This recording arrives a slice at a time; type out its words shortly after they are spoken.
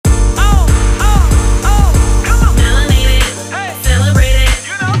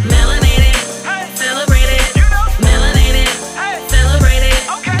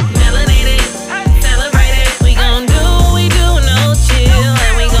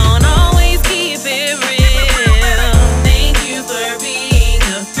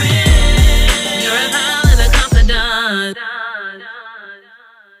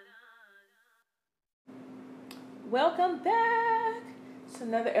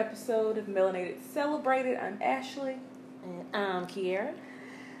episode of Melanated Celebrated. I'm Ashley. And I'm Kiera.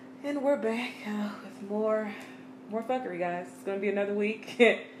 And we're back with more fuckery, guys. It's going to be another week.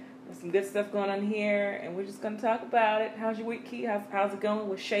 There's some good stuff going on here, and we're just going to talk about it. How's your week, Key? How's it going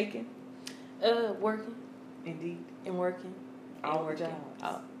with shaking? Working. Indeed. And working. All working.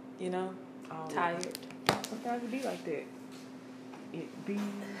 jobs. Tired. Sometimes it be like that. It be...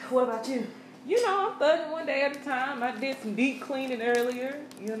 What about you? You know, I'm thugging one day at a time. I did some deep cleaning earlier,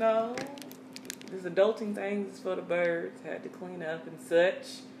 you know. There's adulting things for the birds. Had to clean up and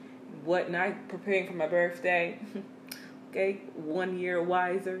such. Whatnot, preparing for my birthday. Okay, 1 year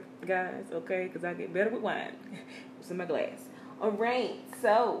wiser, guys, okay? Because I get better with wine. What's in my glass? All right,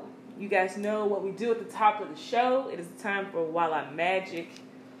 so you guys know what we do at the top of the show. It is time for While I'm Magic.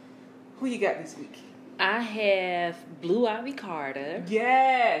 Who you got this week? I have Blue Ivy Carter.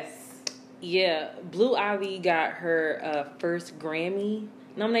 Yes. Yeah, Blue Ivy got her first Grammy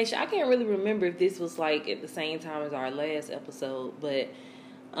nomination. I can't really remember if this was like at the same time as our last episode, but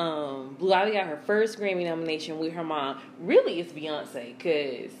Blue Ivy got her first Grammy nomination with her mom. Really, it's Beyonce,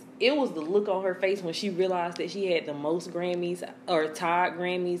 because it was the look on her face when she realized that she had the most Grammys or tied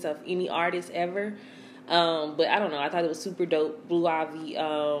Grammys of any artist ever. But I don't know. I thought it was super dope. Blue Ivy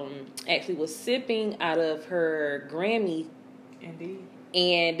actually was sipping out of her Grammy. Indeed.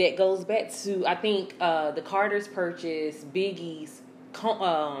 And that goes back to, I think, the Carters purchased Biggie's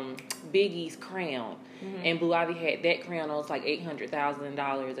crown. Mm-hmm. And Blue Ivy had that crown. It was like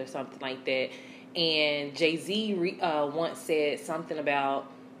 $800,000 or something like that. And Jay-Z once said something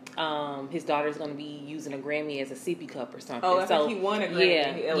about his daughter's going to be using a Grammy as a sippy cup or something. Oh, I think he won a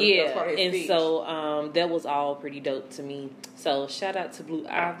Grammy. Yeah. And speech. So that was all pretty dope to me. So shout out to Blue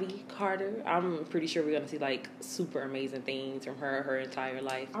Ivy Carter. I'm pretty sure we're going to see like super amazing things from her entire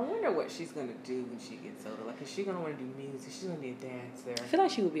life. I wonder what she's going to do when she gets older. Like, is she going to want to do music? She's going to be a dancer. I feel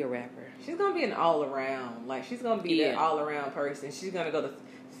like she would be a rapper. She's going to be an all-around. Like, she's going to be that all-around person. She's going to go to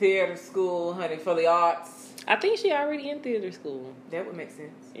theater school, honey, for the arts. I think she already in theater school. That would make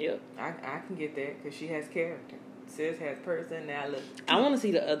sense. Yep. I can get that because she has character. Sis has personality. I want to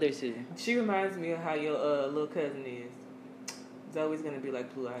see the other two. She reminds me of how your little cousin is. It's always going to be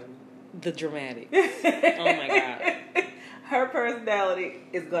like Blue Ivy. The dramatic. Oh my God. Her personality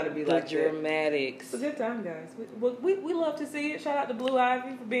is going to be like the dramatics. It's a good time, guys. We love to see it. Shout out to Blue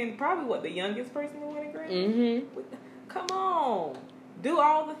Ivy for being probably the youngest person to win a Grammy. Mm-hmm. Come on, do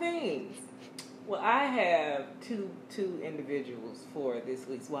all the things. Well, I have two individuals for this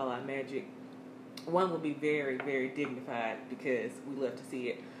week's While I'm Magic. One will be very, very dignified because we love to see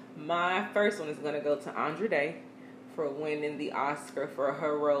it. My first one is going to go to Andra Day for winning the Oscar for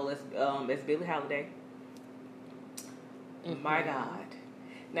her role as Billie Holiday. Mm-hmm. My God.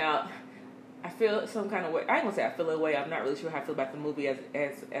 Now, I feel some kind of way. I ain't gonna say I feel a way. I'm not really sure how I feel about the movie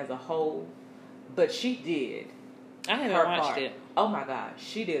as a whole, but she did. I haven't watched it. Oh my God,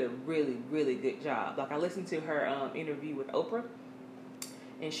 she did a really, really good job. Like, I listened to her interview with Oprah,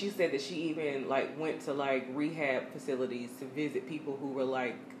 and she said that she even went to rehab facilities to visit people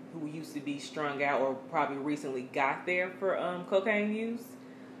who used to be strung out or probably recently got there for cocaine use.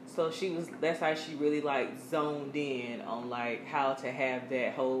 So that's how she really zoned in on how to have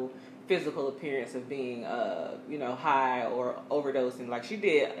that whole physical appearance of being high or overdosing. Like, she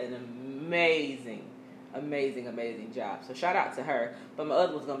did an amazing job. So shout out to her. But my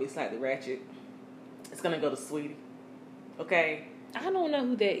other one's gonna be slightly ratchet. It's gonna go to Sweetie. Okay? I don't know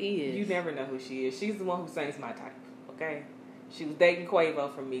who that is. You never know who she is. She's the one who sings My Type. Okay? She was dating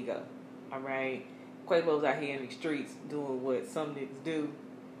Quavo from Migo. Alright? Quavo's out here in the streets doing what some niggas do.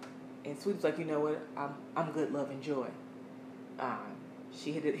 And Sweetie's like, you know what? I'm good, love, and joy.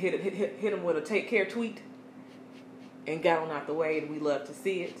 She hit him with a take care tweet and got on out the way, and we love to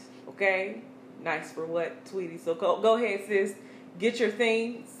see it. Okay? Nice for what, Tweety? So go ahead, sis. Get your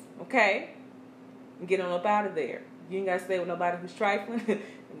things, okay? And get on up out of there. You ain't got to stay with nobody who's trifling. And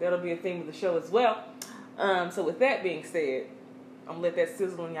that'll be a theme of the show as well. So with that being said, I'm going to let that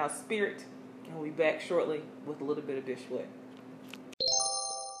sizzle in y'all's spirit. And we'll be back shortly with a little bit of Bish What.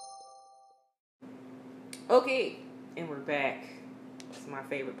 Okay. And we're back. It's my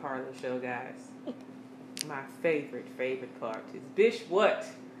favorite part of the show, guys. My favorite part is Bish What.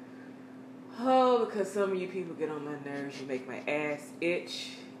 Oh, because some of you people get on my nerves and make my ass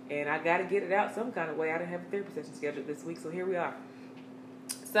itch. And I got to get it out some kind of way. I didn't have a therapy session scheduled this week, so here we are.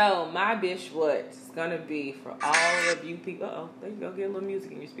 So, my Bish What is going to be for all of you people. Uh-oh, there you go. Get a little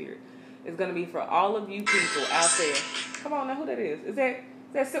music in your spirit. It's going to be for all of you people out there. Come on now, who that is? Is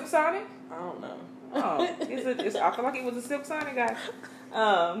that Silk Sonic? I don't know. Oh, I feel like it was a Silk Sonic guy.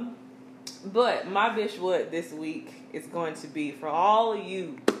 But my Bish What this week is going to be for all of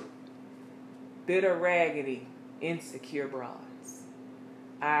you bitter, raggedy, insecure broads.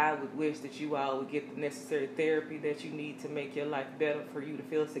 I would wish that you all would get the necessary therapy that you need to make your life better for you to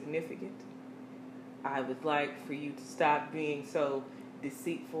feel significant. I would like for you to stop being so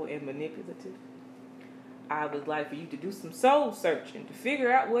deceitful and manipulative. I would like for you to do some soul searching to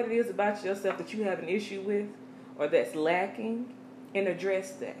figure out what it is about yourself that you have an issue with or that's lacking and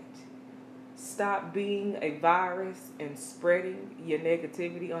address that. Stop being a virus and spreading your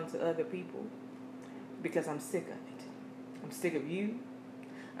negativity onto other people because I'm sick of it. I'm sick of you.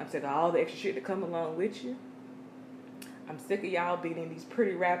 I'm sick of all the extra shit that come along with you. I'm sick of y'all being these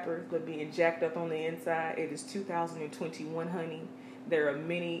pretty rappers but being jacked up on the inside. It is 2021, honey. There are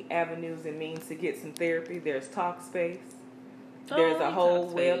many avenues and means to get some therapy. There's Talkspace. There's a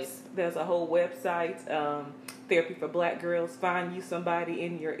whole website, Therapy for Black Girls. Find you somebody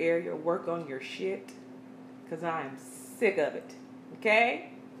in your area. Work on your shit. Because I am sick of it.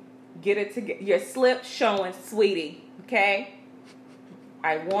 Okay? Get it together. Your slip showing, sweetie. Okay?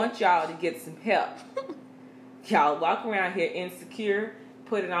 I want y'all to get some help. Y'all walk around here insecure,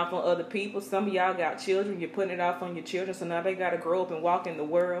 putting it off on other people. Some of y'all got children. You're putting it off on your children. So now they got to grow up and walk in the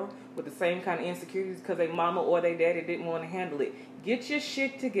world with the same kind of insecurities because their mama or their daddy didn't want to handle it. Get your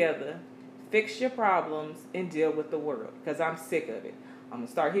shit together. Fix your problems and deal with the world. Because I'm sick of it. I'm going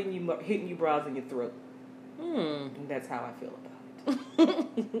to start hitting you bras in your throat. And that's how I feel about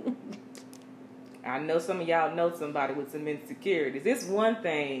it. I know some of y'all know somebody with some insecurities. It's one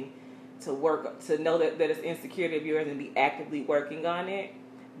thing to know that it's insecurity of yours and be actively working on it.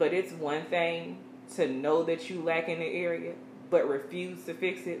 But it's one thing to know that you lack in the area, but refuse to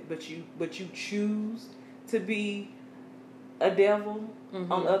fix it. But you choose to be a devil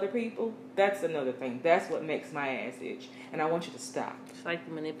on other people. That's another thing. That's what makes my ass itch. And I want you to stop. It's like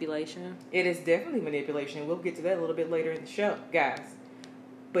the manipulation. It is definitely manipulation. We'll get to that a little bit later in the show, guys.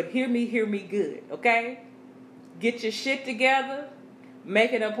 But hear me good, okay? Get your shit together.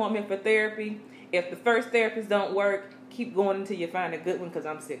 Make an appointment for therapy. If the first therapist don't work, keep going until you find a good one because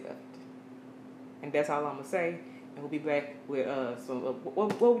I'm sick of it. And that's all I'm going to say. And we'll be back with,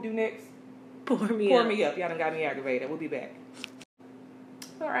 what we do next? Pour me up. Y'all done got me aggravated. We'll be back.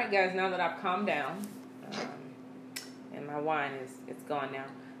 All right, guys. Now that I've calmed down and my wine it's gone now,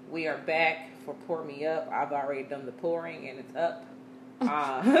 we are back for Pour Me Up. I've already done the pouring and it's up.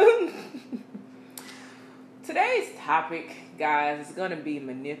 Today's topic, guys, is going to be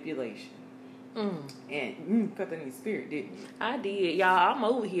manipulation. And you cut that in your spirit, didn't you? I did. Y'all, I'm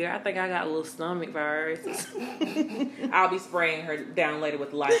over here. I think I got a little stomach virus. I'll be spraying her down later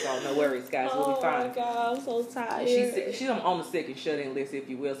with Lysol. No worries, guys. We'll be fine. Oh, my God. I'm so tired. She's on the sick and shut-in list, if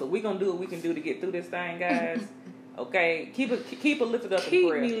you will. So we're going to do what we can do to get through this thing, guys. Okay? Keep it lifted up in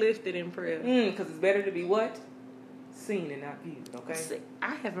prayer. Keep me lifted in prayer. Because it's better to be what? Seen and not viewed, okay?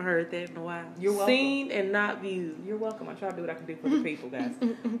 I haven't heard that in a while. You're welcome. Seen and not viewed. You're welcome. I try to do what I can do for the people, guys.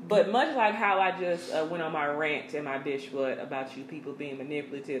 But much like how I just went on my rant and my dishwood about you people being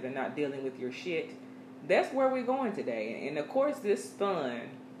manipulative and not dealing with your shit, that's where we're going today. And of course, this spun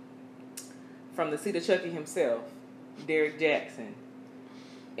from the seat of Chucky himself, Derrick Jaxn,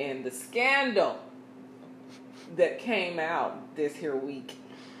 and the scandal that came out this here week.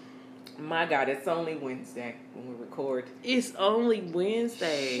 My God, it's only Wednesday when we record. It's only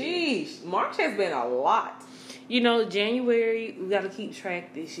Wednesday. Sheesh. March has been a lot. You know, January, we got to keep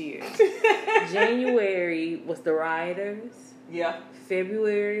track this year. January was the rioters. Yeah.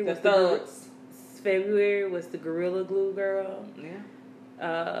 February was the thugs. February was the Gorilla Glue girl.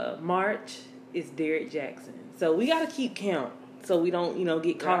 Yeah. March is Derrick Jaxn. So we got to keep count so we don't,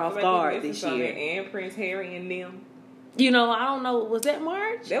 get caught off guard this year. And Prince Harry and them. I don't know. Was that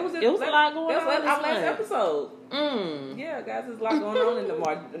March? It was a lot going on. That was our last episode. Yeah, guys, there's a lot going on in the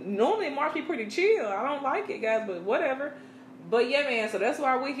March. Normally, March be pretty chill. I don't like it, guys, but whatever. But yeah, man, so that's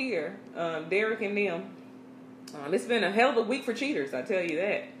why we're here. Derrick and them. It's been a hell of a week for cheaters, I tell you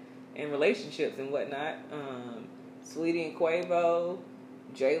that. In relationships and whatnot. Sweetie and Quavo,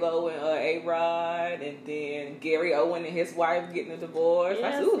 J-Lo and A-Rod, and then Gary Owen and his wife getting a divorce. Yeah,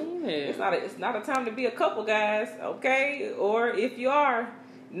 I've seen it. It's not a time to be a couple, guys, okay? Or if you are,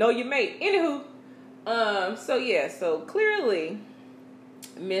 know your mate. Anywho, so clearly,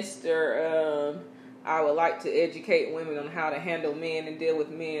 Mr. I would like to educate women on how to handle men and deal with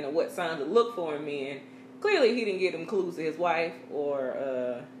men and what signs to look for in men. Clearly, he didn't get them clues to his wife,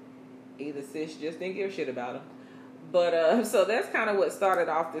 or either sis just didn't give a shit about him. But, so that's kind of what started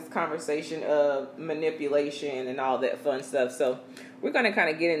off this conversation of manipulation and all that fun stuff. So we're going to kind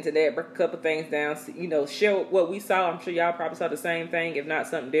of get into that, break a couple things down, share what we saw. I'm sure y'all probably saw the same thing, if not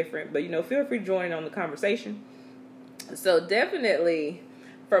something different. But, feel free to join on the conversation. So definitely,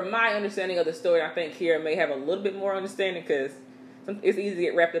 from my understanding of the story, I think Kiera may have a little bit more understanding because it's easy to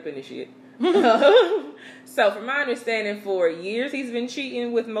get wrapped up in this shit. So, from my understanding, for years he's been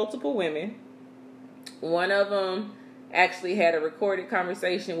cheating with multiple women. One of them actually had a recorded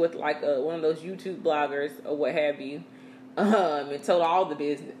conversation with like one of those YouTube bloggers or what have you, and told all the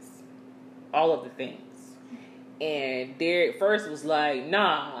business, all of the things. And Derek first was like,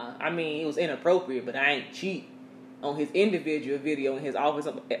 nah, I mean, it was inappropriate, but I ain't cheat on his individual video in his office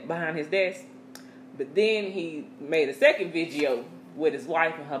behind his desk. But then he made a second video with his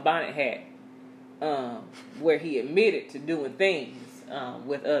wife in her bonnet hat, where he admitted to doing things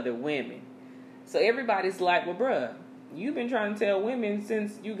with other women. So everybody's like, well, bruh, you've been trying to tell women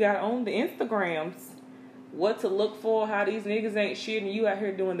since you got on the Instagrams what to look for, how these niggas ain't shit, and you out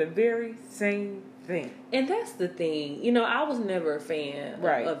here doing the very same thing. And that's the thing. You know, I was never a fan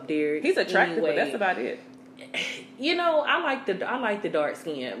of Derek. He's attractive, anyway. but that's about it. You know, I like the dark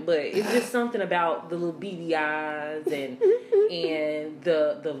skin, but it's just something about the little beady eyes and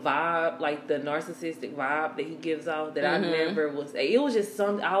the vibe, like the narcissistic vibe that he gives off that I never was. It was just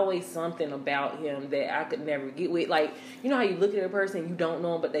always something about him that I could never get with. Like, you know how you look at a person, you don't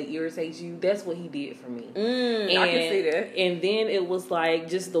know them, but they irritate you. That's what he did for me. I can see that. And then it was like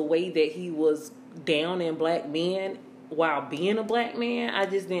just the way that he was down in black men while being a black man. I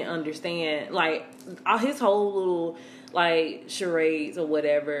just didn't understand, like, his whole little like charades or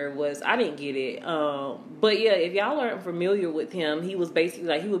whatever was, I didn't get it. But yeah, if y'all aren't familiar with him, he was basically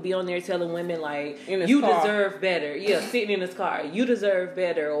like, he would be on there telling women like, you deserve better. Yeah, sitting in his car, you deserve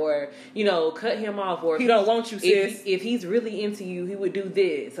better, or, you know, cut him off, or he don't want you, sis. If he's really into you, he would do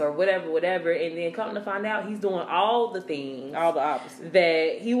this or whatever. And then come to find out, he's doing all the things, all the opposite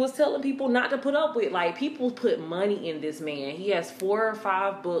that he was telling people not to put up with. Like, people put money in this man. He has 4 or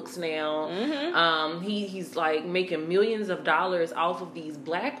 5 books now. He's like making millions of dollars off of these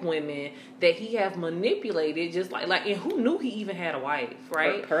black women that he have manipulated, just like, and who knew he even had a wife,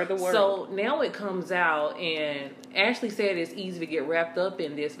 right? Per the word. So now it comes out, and Ashley said it's easy to get wrapped up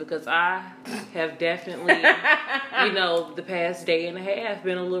in this because I have definitely, you know, the past day and a half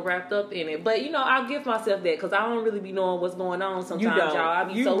been a little wrapped up in it. But, you know, I'll give myself that because I don't really be knowing what's going on sometimes, y'all. I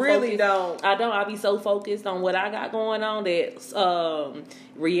be so really focused. don't. I don't. I be so focused on what I got going on that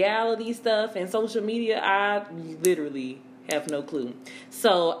reality stuff and social media, I literally have no clue.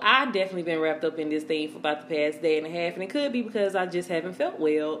 So I definitely been wrapped up in this thing for about the past day and a half, and it could be because I just haven't felt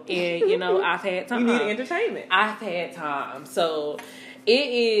well, and you know, I've had time. You need entertainment. I've had time, so it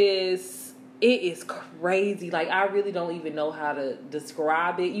is crazy. Like, I really don't even know how to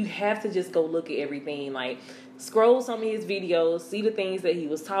describe it. You have to just go look at everything. Like, scroll some of his videos, see the things that he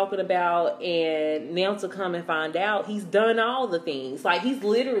was talking about, and now to come and find out he's done all the things. Like, he's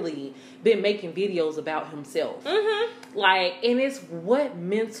literally been making videos about himself. Like, and it's what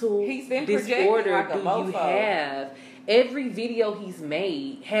mental disorder like do you have? Every video he's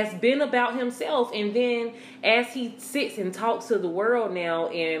made has been about himself, and then as he sits and talks to the world now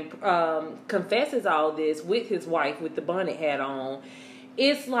and confesses all this with his wife with the bonnet hat on,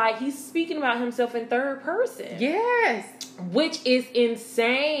 it's like he's speaking about himself in third person. Yes. Which is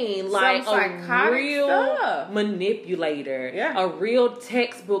insane. Like, a real stuff. Manipulator. Yeah. A real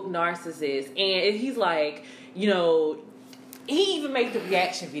textbook narcissist. And he's like, you know, he even made the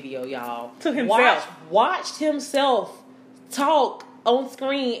reaction video, y'all. To himself. Watched himself talk on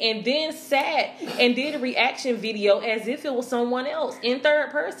screen, and then sat and did a reaction video as if it was someone else in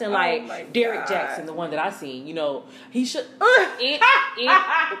third person, like Derek Jackson, the one that I seen. You know, he should.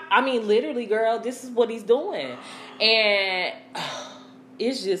 I mean, literally, girl, this is what he's doing, and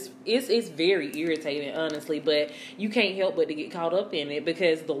it's just it's very irritating, honestly. But you can't help but to get caught up in it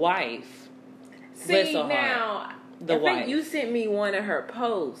because the wife. See, now the wife. think you sent me one of her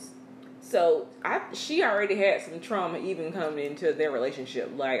posts. So she already had some trauma even coming into their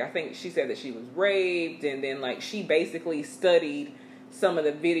relationship. Like, I think she said that she was raped, and then like she basically studied some of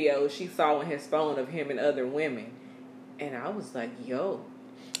the videos she saw on his phone of him and other women. And I was like, yo.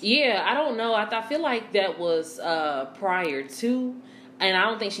 Yeah, I don't know. I feel like that was prior to, and I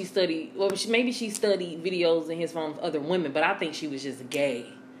don't think she studied, well, maybe she studied videos in his phone of other women, but I think she was just gay.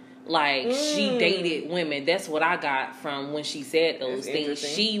 Like, she dated women. That's what I got from when she said those things.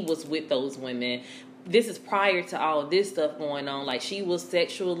 She was with those women. This is prior to all of this stuff going on. Like, she was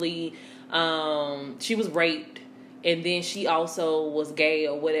sexually, she was raped, and then she also was gay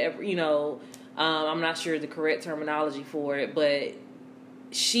or whatever, you know. I'm not sure the correct terminology for it, but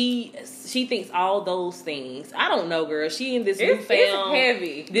she thinks all those things. I don't know, girl. She in this it's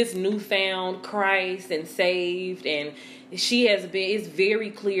heavy. this newfound Christ and saved, and she has been, it's very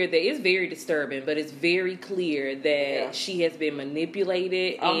clear that it's very disturbing, but it's very clear that she has been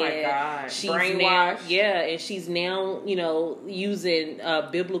manipulated. Oh my God. She's brainwashed. And she's now, using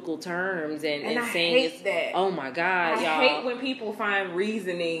biblical terms and I saying hate that. Oh my God, I y'all. hate when people find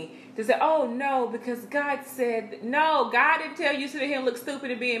reasoning to say, oh no, because God said, no, God didn't tell you to sit here and look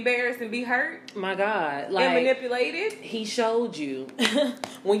stupid and be embarrassed and be hurt. My God. And manipulated. He showed you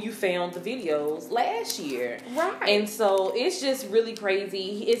when you found the videos last year. Right. And so it's just really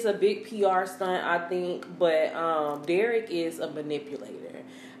crazy. It's a big PR stunt, I think, but Derek is a manipulator.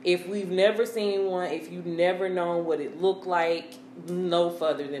 If we've never seen one, if you've never known what it looked like, no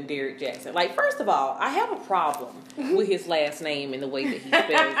further than Derek Jackson. Like, first of all, I have a problem with his last name and the way that he spells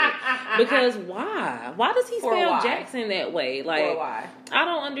it. Because why? Why does he spell Jackson that way? Like, why? I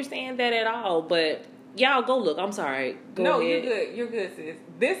don't understand that at all. But y'all go look. I'm sorry. Go ahead. You're good, sis.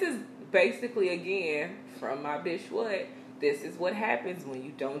 This is basically, again, from my bitch what? This is what happens when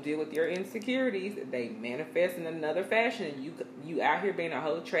you don't deal with your insecurities. They manifest in another fashion. You out here being a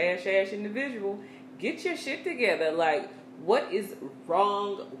whole trash ass individual. Get your shit together. Like, what is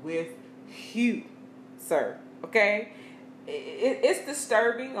wrong with you, sir? Okay, it's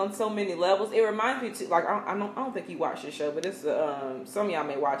disturbing on so many levels. It reminds me too. Like, I don't think you watch this show, but it's some of y'all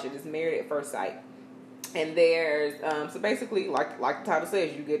may watch it. It's Married at First Sight, and there's so basically like the title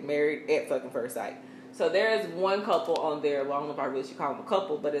says, you get married at fucking first sight. So there's one couple on there. Well, I don't know if I really should call them a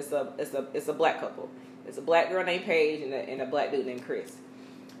couple, but it's a black couple. It's a black girl named Paige and a black dude named Chris.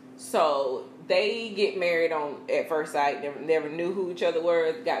 So they get married at first sight. Never knew who each other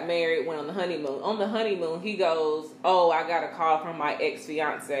were. Got married. Went on the honeymoon. On the honeymoon, he goes, "Oh, I got a call from my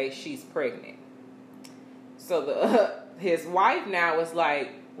ex-fiance. She's pregnant." So his wife now is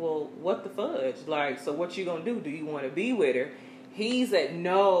like, "Well, what the fudge? Like, so what you gonna do? Do you want to be with her?" He said,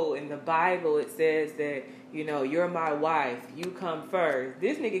 "No. In the Bible, it says that, you're my wife. You come first."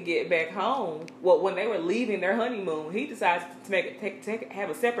 This nigga get back home. Well, when they were leaving their honeymoon, he decides to have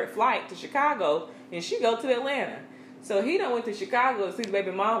a separate flight to Chicago, and she go to Atlanta. So he done went to Chicago to see the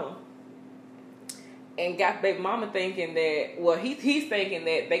baby mama, and got baby mama thinking that, well, he's thinking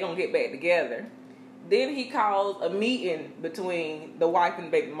that they gonna get back together. Then he calls a meeting between the wife and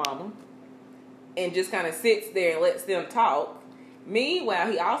the baby mama, and just kind of sits there and lets them talk.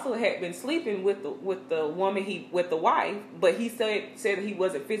 Meanwhile, he also had been sleeping with the woman with the wife, but he said that he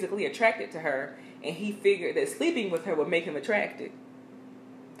wasn't physically attracted to her, and he figured that sleeping with her would make him attracted.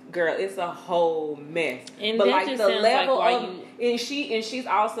 Girl, it's a whole mess. And but that like just the sounds level like of and she's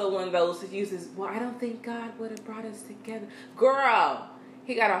also one of those who uses, well, I don't think God would have brought us together. Girl,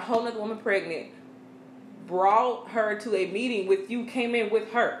 he got a whole other woman pregnant, brought her to a meeting with you, came in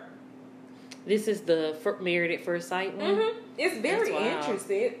with her. This is the Married at First Sight one? Mm-hmm. It's very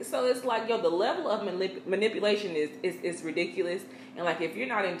interesting. So it's like, the level of manipulation is ridiculous. And like, if you're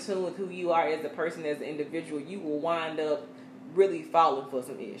not in tune with who you are as a person, as an individual, you will wind up really falling for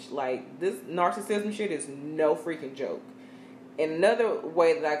some ish. Like, this narcissism shit is no freaking joke. And another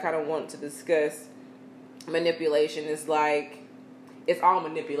way that I kind of want to discuss manipulation is like, it's all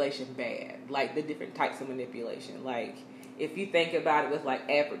manipulation bad. Like, the different types of manipulation. Like, if you think about it with like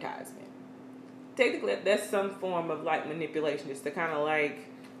advertisement, technically that's some form of like manipulation. It's to kind of like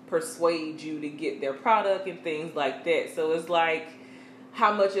persuade you to get their product and things like that. So it's like,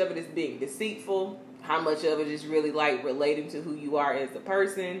 how much of it is being deceitful? How much of it is really like relating to who you are as a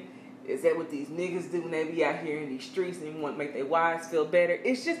person? Is that what these niggas do when they be out here in these streets and want to make their wives feel better?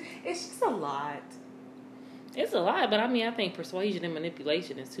 It's just a lot. It's a lot, but I mean, I think persuasion and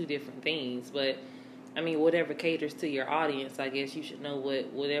manipulation is two different things. But I mean, whatever caters to your audience, I guess you should know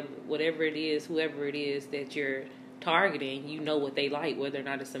whatever it is, whoever it is that you're targeting, you know what they like, whether or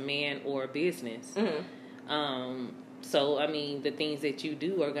not it's a man or a business. Mm-hmm. So, I mean, the things that you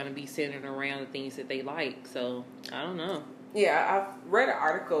do are going to be centered around the things that they like. So, I don't know. Yeah, I've read an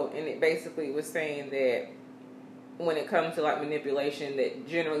article, and it basically was saying that when it comes to like manipulation, that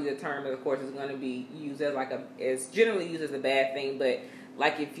generally the term, of course, is going to be used as generally used as a bad thing, but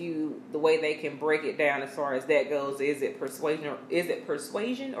like, the way they can break it down as far as that goes, is it persuasion or is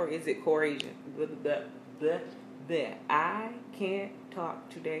it coercion? I can't talk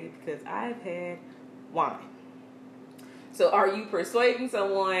today because I've had wine. So are you persuading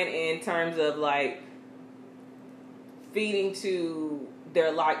someone in terms of like feeding to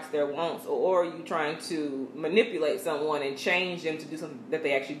their likes, their wants, or are you trying to manipulate someone and change them to do something that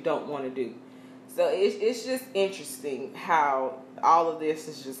they actually don't want to do? So it's just interesting how all of this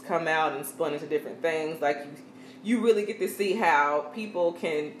has just come out and spun into different things. Like, you really get to see how people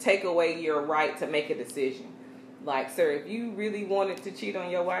can take away your right to make a decision. Like, sir, if you really wanted to cheat on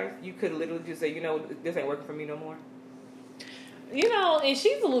your wife, you could literally just say, this ain't working for me no more. You know, and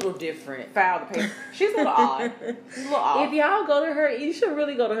she's a little different. Foul the paper. She's a little odd. She's a little odd. If y'all go to her, you should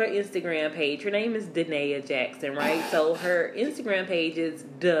really go to her Instagram page. Her name is Danae Jackson, right? So her Instagram page is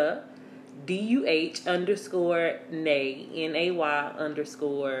DUH_Nay,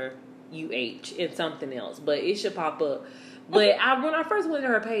 NAY_UH, and something else. But it should pop up. But when I first went to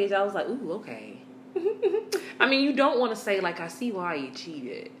her page, I was like, ooh, okay. I mean, you don't want to say, like, I see why you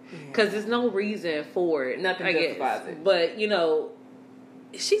cheated. Because there's no reason for it. Nothing justifies it. But, you know,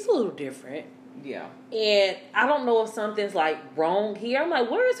 she's a little different. Yeah. And I don't know if something's, like, wrong here. I'm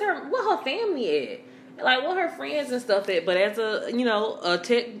like, what her family at? Like, what her friends and stuff at? But as a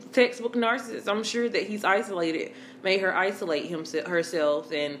textbook narcissist, I'm sure that he's made her isolate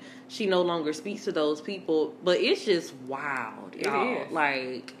herself, and she no longer speaks to those people. But it's just wild, y'all. It is.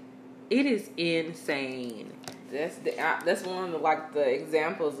 Like, it is insane. That's one of the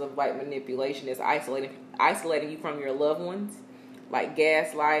examples of like manipulation is isolating you from your loved ones, like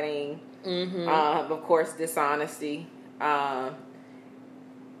gaslighting, of course dishonesty, and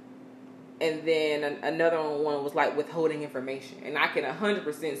then another one was like withholding information. And I can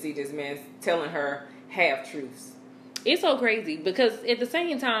 100% see this man telling her half truths. It's so crazy because at the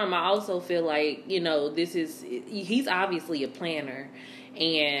same time, I also feel like, you know, he's obviously a planner.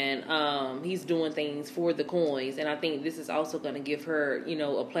 And he's doing things for the coins, and I think this is also going to give her, you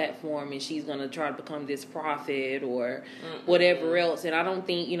know, a platform, and she's going to try to become this prophet or whatever else. And I don't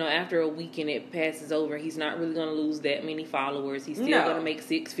think, you know, after a weekend it passes over, he's not really going to lose that many followers. He's still going to make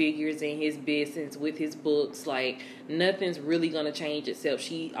 6 figures in his business with his books. Like, nothing's really going to change itself.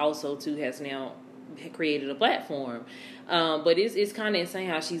 She also too has now created a platform. But it's kind of insane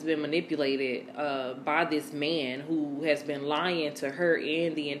how she's been manipulated by this man who has been lying to her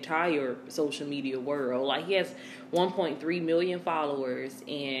and the entire social media world. Like, he has 1.3 million followers,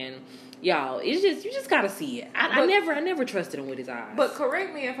 and y'all, it's just, you just gotta see it. I never trusted him with his eyes. But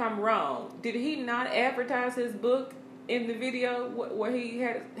correct me if I'm wrong. Did he not advertise his book in the video where he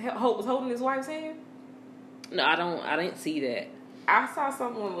was holding his wife's hand? No, I didn't see that. I saw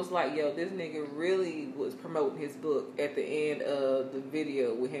someone was like, yo, this nigga really was promoting his book at the end of the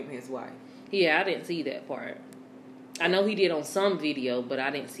video with him and his wife. Yeah, I didn't see that part. I know he did on some video, but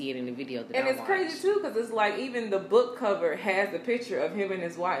I didn't see it in the video that I watched. And it's crazy, too, because it's like even the book cover has the picture of him and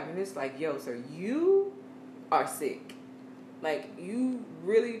his wife. And it's like, yo, sir, you are sick. Like, you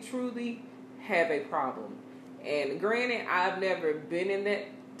really, truly have a problem. And granted, I've never been in that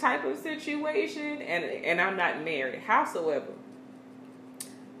type of situation, and I'm not married. Howsoever,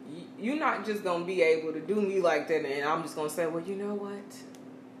 you're not just going to be able to do me like that, and I'm just going to say, well, you know what?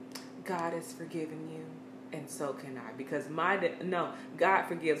 God has forgiven you, and so can I. Because God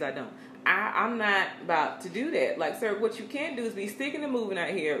forgives, I don't. I'm not about to do that. Like, sir, what you can do is be sticking and moving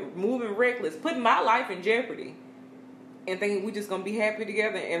out here, moving reckless, putting my life in jeopardy, and thinking we're just going to be happy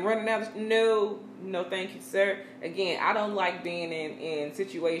together and running out. No, thank you, sir. Again, I don't like being in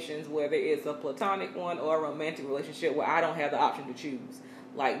situations where there is a platonic one or a romantic relationship where I don't have the option to choose.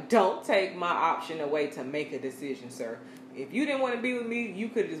 Like, don't take my option away to make a decision, sir. If you didn't want to be with me, you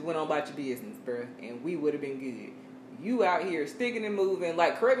could have just went on about your business, bruh, and we would have been good. You out here sticking and moving.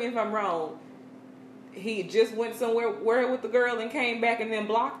 Like, correct me if I'm wrong, he just went somewhere with the girl and came back and then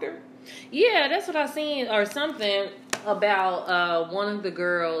blocked her? Yeah, that's what I seen, or something about one of the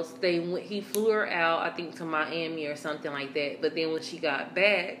girls. He flew her out, I think, to Miami or something like that. But then when she got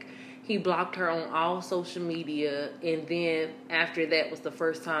back, he blocked her on all social media, and then after that was the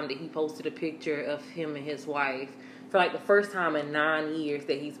first time that he posted a picture of him and his wife for like the first time in 9 years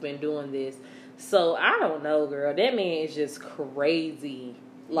that he's been doing this. So I don't know, girl. That man is just crazy.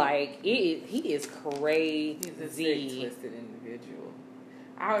 Like, he is crazy. He's a sick, twisted individual.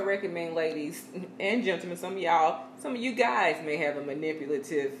 I would recommend, ladies and gentlemen, some of you guys may have a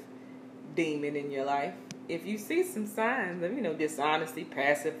manipulative demon in your life. If you see some signs of, dishonesty,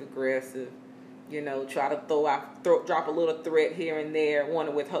 passive aggressive, try to drop a little threat here and there,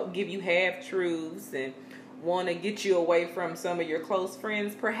 want to give you half truths, and want to get you away from some of your close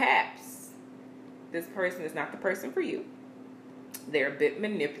friends, perhaps this person is not the person for you. They're a bit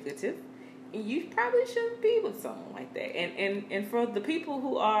manipulative, and you probably shouldn't be with someone like that. And for the people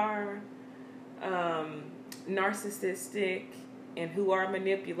who are narcissistic and who are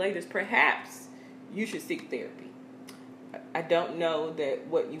manipulators, perhaps you should seek therapy. I don't know that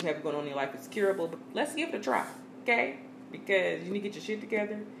what you have going on in your life is curable, but let's give it a try, okay? Because you need to get your shit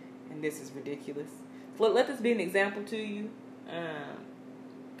together, and this is ridiculous. So let this be an example to you.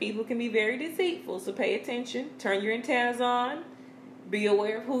 People can be very deceitful, so pay attention. Turn your antennas on. Be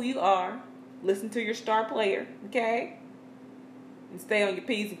aware of who you are. Listen to your star player, okay? And stay on your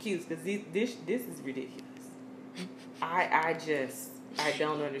P's and Q's, because this is ridiculous. I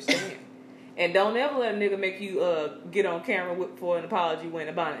don't understand. And don't ever let a nigga make you get on camera for an apology wearing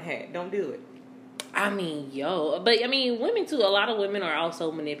a bonnet hat. Don't do it. I mean, but I mean, women too. A lot of women are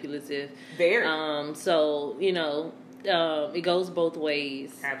also manipulative. Very. So it goes both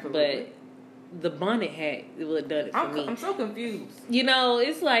ways. Absolutely. But the bonnet hat would have done it for me. I'm so confused.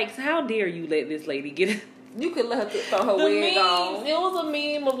 It's like, how dare you let this lady get it? You could let her throw her wig on. It was a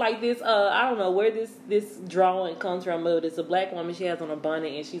meme of like this. I don't know where this drawing comes from. But it's a black woman. She has on a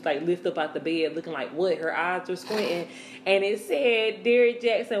bonnet and she's like lift up out the bed, looking like what? Her eyes are squinting, and it said Derrick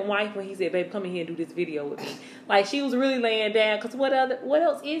Jaxn wife when he said, "Baby, come in here and do this video with me." Like she was really laying down. Cause what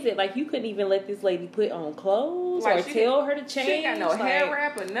else is it? Like you couldn't even let this lady put on clothes or tell her to change. She ain't got no hair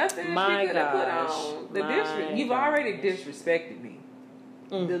wrap or nothing. My she could have put gosh. on You've already disrespected me.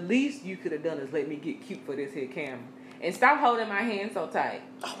 The least you could have done is let me get cute for this here camera. And stop holding my hand so tight.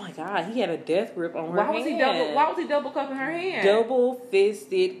 Oh my God, he had a death grip on her Why hand. was he double cupping her hand? Double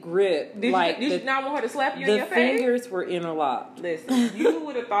fisted grip. Did you not want her to slap you in your face? The fingers were interlocked. Listen, you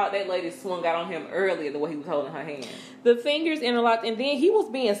would have thought that lady swung out on him earlier the way he was holding her hand. The fingers interlocked, and then he was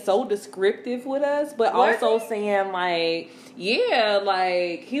being so descriptive with us, but also saying like,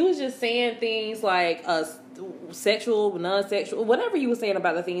 like he was just saying things like sexual, non-sexual, whatever he was saying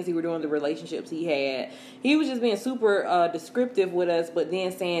about the things he were doing, the relationships he had. He was just being super descriptive with us, but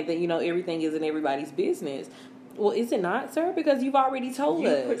then saying that, everything isn't everybody's business. Well, is it not, sir? Because you've already told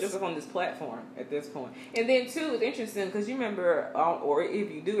us. You put yourself on this platform at this point. And then, too, it's interesting because you remember, or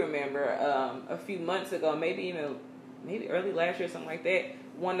if you do remember, a few months ago, maybe early last year, something like that,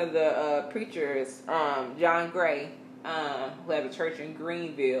 one of the preachers, John Gray, who had a church in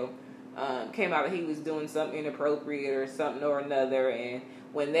Greenville, came out that he was doing something inappropriate or something or another, and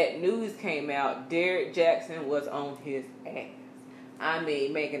when that news came out, Derrick Jaxn was on his ass. I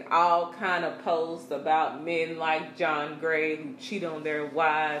mean, making all kind of posts about men like John Gray who cheat on their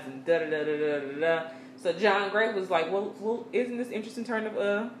wives and da-da-da-da-da-da-da. So John Gray was like, well, isn't this interesting turn of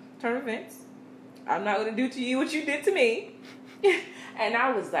events? I'm not going to do to you what you did to me. And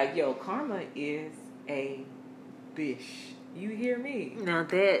I was like, yo, karma is a bitch. You hear me? Now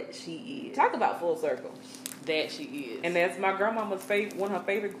that she is. Talk about full circle. That she is. And as my grandmama's one of her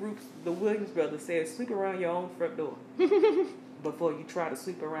favorite groups, the Williams Brothers, said, sweep around your own front door before you try to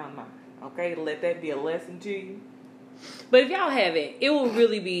sweep around mine. Okay? Let that be a lesson to you. But if y'all haven't, it would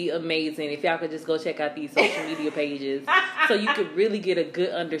really be amazing if y'all could just go check out these social media pages so you could really get a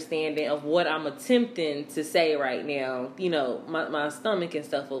good understanding of what I'm attempting to say right now. My stomach and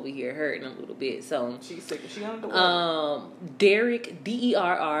stuff over here hurting a little bit. So she's sick. She on the way. Derrick, DERRICK,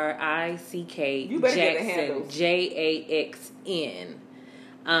 Jackson, JAXN.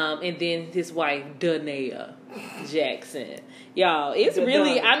 And then his wife, Danae Jackson. Y'all, it's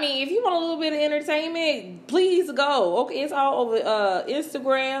really, I mean, if you want a little bit of entertainment, please go. Okay, it's all over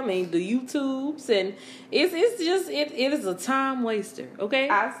Instagram and the YouTubes, and it is a time waster, okay?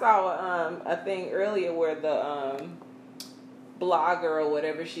 I saw a thing earlier where the blogger or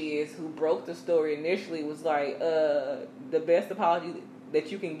whatever she is who broke the story initially was like, the best apology that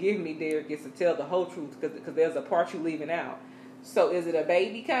you can give me, Derrick, is to tell the whole truth because there's a part you leaving out. So is it a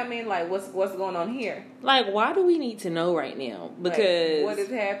baby coming? Like, what's going on here? Like, why do we need to know right now? Because what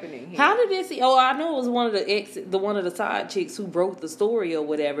is happening here? How did this? Oh, I know it was one of the side chicks who broke the story or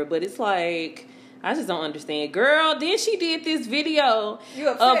whatever. But it's like, I just don't understand, girl. Then she did this video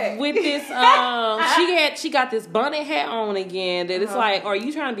with this. She got this bonnet hat on again. That it's like, are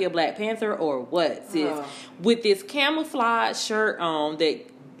you trying to be a Black Panther or what, sis? With this camouflage shirt on that.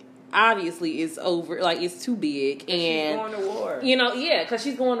 Obviously, it's over. Like, it's too big, and she's going to war. Because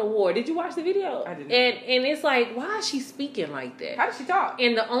she's going to war. Did you watch the video? I did not. And it's like, why is she speaking like that? How does she talk?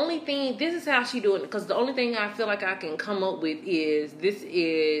 And the only thing, this is how she doing it. Because the only thing I feel like I can come up with is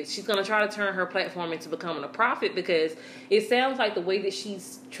she's going to try to turn her platform into becoming a prophet, because it sounds like the way that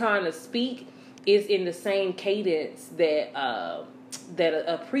she's trying to speak is in the same cadence that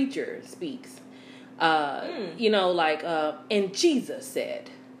a preacher speaks. And Jesus said.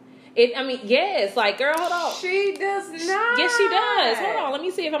 Yes, like, girl, hold on. She does not. Yes, she does. Hold on, let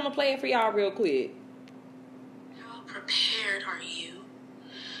me see if I'm going to play it for y'all real quick. How prepared are you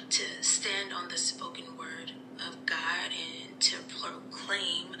to stand on the spoken word of God and to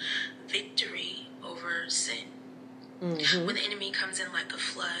proclaim victory over sin? Mm-hmm. When the enemy comes in like a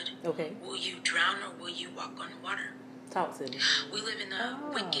flood, will you drown or will you walk on water? Talk to me. We live in a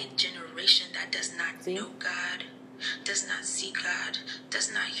wicked generation that does not know God, does not see God,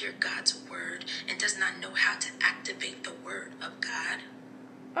 does not hear God's word, and does not know how to activate the word of God.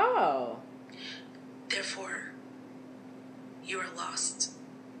 Oh. Therefore, you are lost.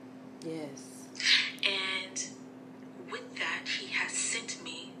 Yes. And with that he has sent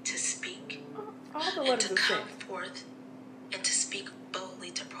me to speak All the and letters to are come sent. forth and to speak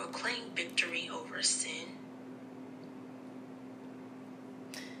boldly to proclaim victory over sin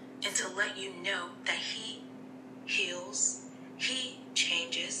and to let you know that he heals, he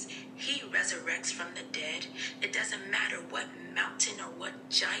changes, he resurrects from the dead. It doesn't matter what mountain or what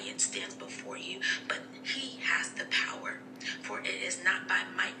giant stands before you, but he has the power. For it is not by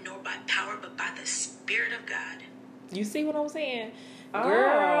might nor by power, but by the Spirit of God. You see what I'm saying? Oh.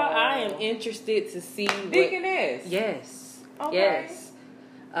 Girl, I am interested to see what... Deaconess. Yes. Okay. Yes.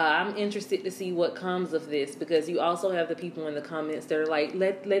 I'm interested to see what comes of this, because you also have the people in the comments that are like,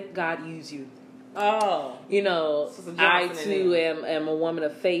 let God use you. Oh. You know, Sister I Johnson too am a woman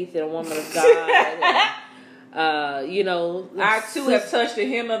of faith and a woman of God. And, you know, I too have touched the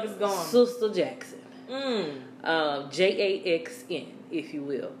hem of his garment. Sister Jackson. Mm. JAXN, if you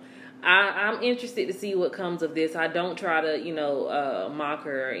will. I'm interested to see what comes of this. I don't try to, mock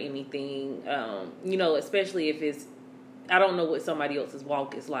her or anything, especially if it's, I don't know what somebody else's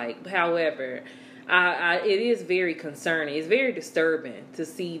walk is like. However, it is very concerning. It's very disturbing to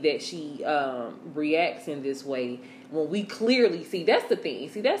see that she reacts in this way when we clearly see. That's the thing.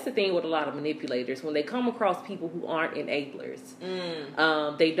 See, that's the thing with a lot of manipulators. When they come across people who aren't enablers,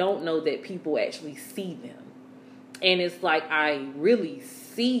 they don't know that people actually see them. And it's like, I really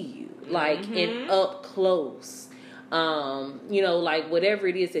see you, like, in up close. Like whatever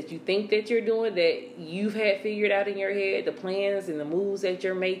it is that you think that you're doing, that you've had figured out in your head, the plans and the moves that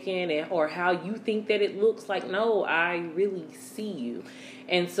you're making, or how you think that it looks like, no, I really see you.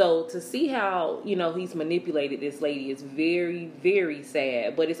 And so to see how, he's manipulated this lady is very, very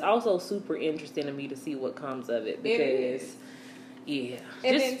sad, but it's also super interesting to me to see what comes of it, because yeah.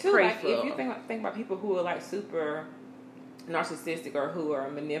 And just then too, pray like, for if you think about people who are like super narcissistic or who are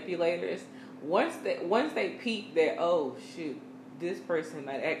manipulators, once they peep that, oh shoot, this person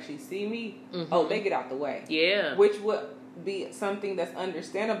might actually see me, they get out the way. Yeah. Which would be something that's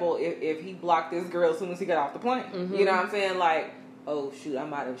understandable if he blocked this girl as soon as he got off the plane. You know what I'm saying? Like, oh shoot, I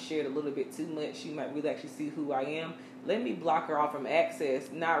might have shared a little bit too much. She might really actually see who I am. Let me block her off from access,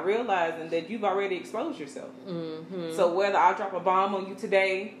 not realizing that you've already exposed yourself. So whether I drop a bomb on you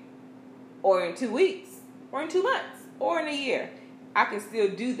today, or in 2 weeks, or in 2 months, or in a year, I can still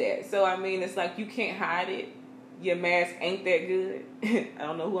do that. So, I mean, it's like you can't hide it. Your mask ain't that good. I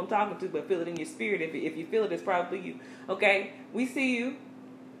don't know who I'm talking to, but feel it in your spirit. If you feel it, it's probably you. Okay? We see you.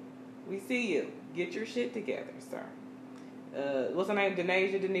 We see you. Get your shit together, sir. What's her name?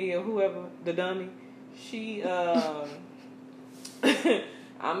 Denia, whoever, the dummy. She, I'm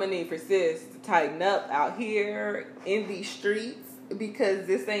gonna need for sis to tighten up out here in these streets, because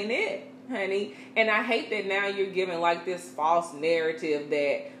this ain't it, honey. And I hate that now you're giving like this false narrative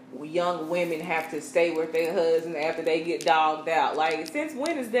that young women have to stay with their husband after they get dogged out. Like, since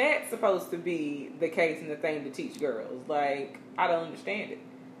when is that supposed to be the case and the thing to teach girls? Like, I don't understand it.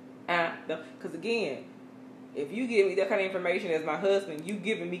 Because again, if you give me that kind of information as my husband, you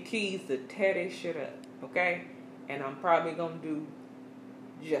giving me keys to tear this shit up, okay? And I'm probably gonna do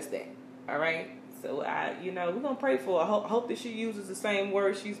just that. All right. So we're gonna pray for her. Hope that she uses the same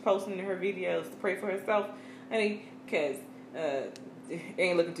words she's posting in her videos to pray for herself, honey, because it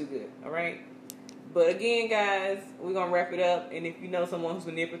ain't looking too good. All right. But again, guys, we're gonna wrap it up. And if you know someone who's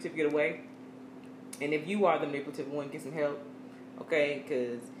manipulative, get away. And if you are the manipulative one, get some help, okay?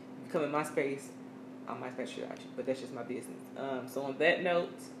 Because if you come in my space, I might smash shit out you. But that's just my business. So on that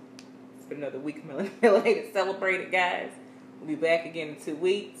note, it's been another week of Melanated Celebrated, guys. We'll be back again in 2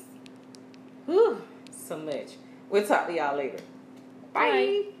 weeks. Whew, so much. We'll talk to y'all later. Bye.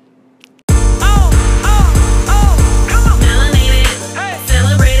 Bye.